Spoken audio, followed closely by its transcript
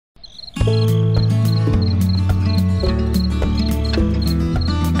Hi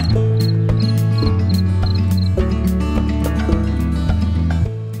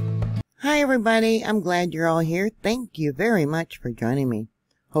everybody, I'm glad you're all here. Thank you very much for joining me.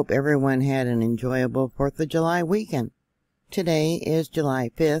 Hope everyone had an enjoyable 4th of July weekend. Today is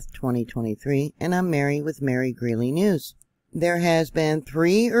July 5th, 2023, and I'm Mary with Mary Greeley News. There has been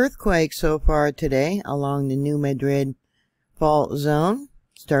 3 earthquakes so far today along the New Madrid fault zone,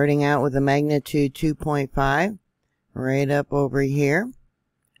 starting out with a magnitude 2.5 right up over here.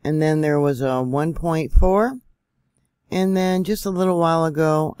 And then there was a 1.4. And then just a little while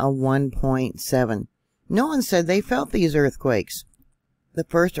ago, a 1.7. No one said they felt these earthquakes. The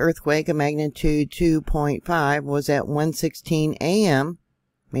first earthquake, a magnitude 2.5, was at 1:16 a.m.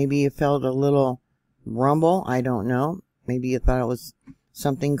 Maybe you felt a little rumble, I don't know. Maybe you thought it was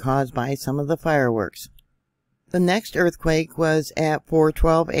something caused by some of the fireworks. The next earthquake was at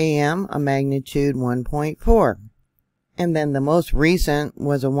 4:12 a.m., a magnitude 1.4. And then the most recent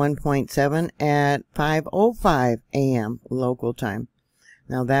was a 1.7 at 5:05 a.m. local time.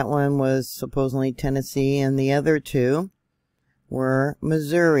 Now that one was supposedly Tennessee, and the other 2 were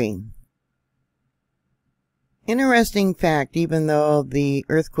Missouri. Interesting fact, even though the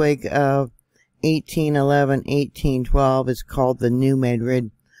earthquake of 1811-1812 is called the New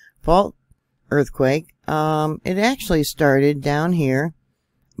Madrid fault earthquake, it actually started down here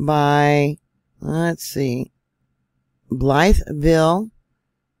by, let's see, Blytheville,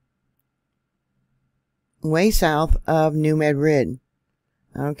 way south of New Madrid.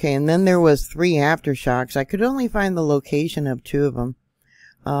 Okay, and then there was 3 aftershocks. I could only find the location of 2 of them.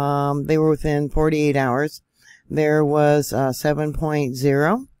 They were within 48 hours. There was a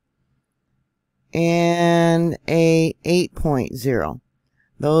 7.0 and a 8.0.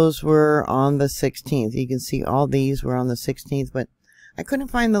 Those were on the 16th. You can see all these were on the 16th, but I couldn't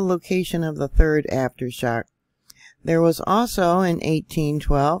find the location of the 3rd aftershock. There was also in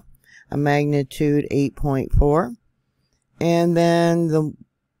 1812 a magnitude 8.4, and then the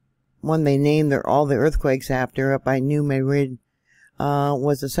one they named all the earthquakes after up by New Madrid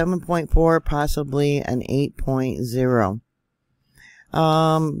was a 7.4, possibly an 8.0.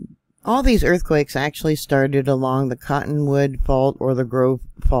 All these earthquakes actually started along the Cottonwood Fault or the Grove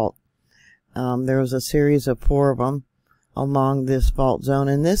Fault. There was a series of 4 of them along this fault zone,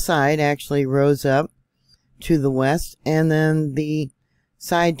 and this side actually rose up to the west, and then the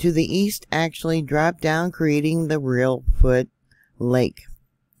side to the east actually dropped down, creating the Reelfoot Lake.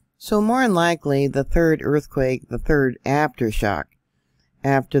 So more than likely, the 3rd earthquake, the 3rd aftershock,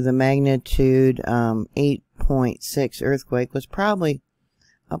 after the magnitude 8.6 earthquake, was probably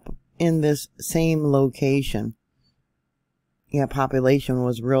up in this same location. Yeah, population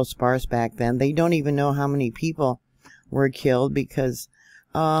was real sparse back then. They don't even know how many people were killed because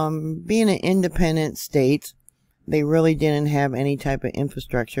being an independent state, they really didn't have any type of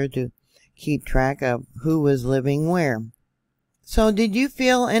infrastructure to keep track of who was living where. So did you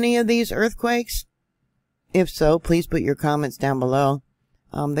feel any of these earthquakes? If so, please put your comments down below.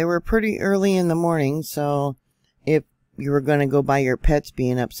 They were pretty early in the morning, so if you were going to go by your pets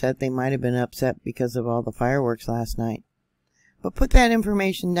being upset, they might have been upset because of all the fireworks last night. But put that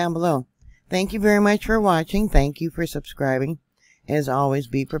information down below. Thank you very much for watching. Thank you for subscribing. As always,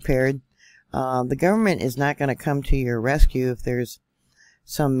 be prepared. The government is not going to come to your rescue if there's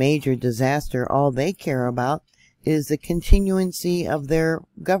some major disaster. All they care about is the continuancy of their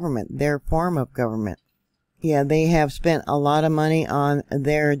government, their form of government. Yeah, they have spent a lot of money on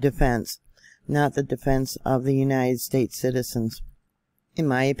their defense, not the defense of the United States citizens. In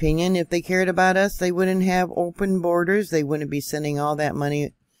my opinion, if they cared about us, they wouldn't have open borders. They wouldn't be sending all that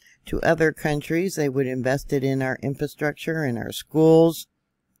money to other countries. They would invest it in our infrastructure, in our schools,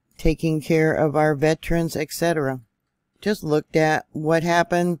 taking care of our veterans, etc. Just looked at what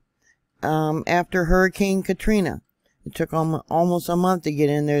happened after Hurricane Katrina. It took almost a month to get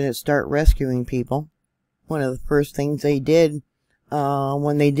in there to start rescuing people. One of the first things they did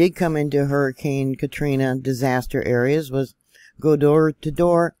when they did come into Hurricane Katrina disaster areas was go door to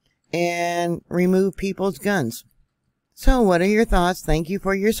door and remove people's guns. So what are your thoughts? Thank you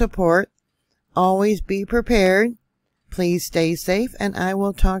for your support. Always be prepared. Please stay safe, and I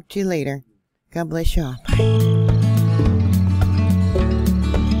will talk to you later. God bless y'all. Bye.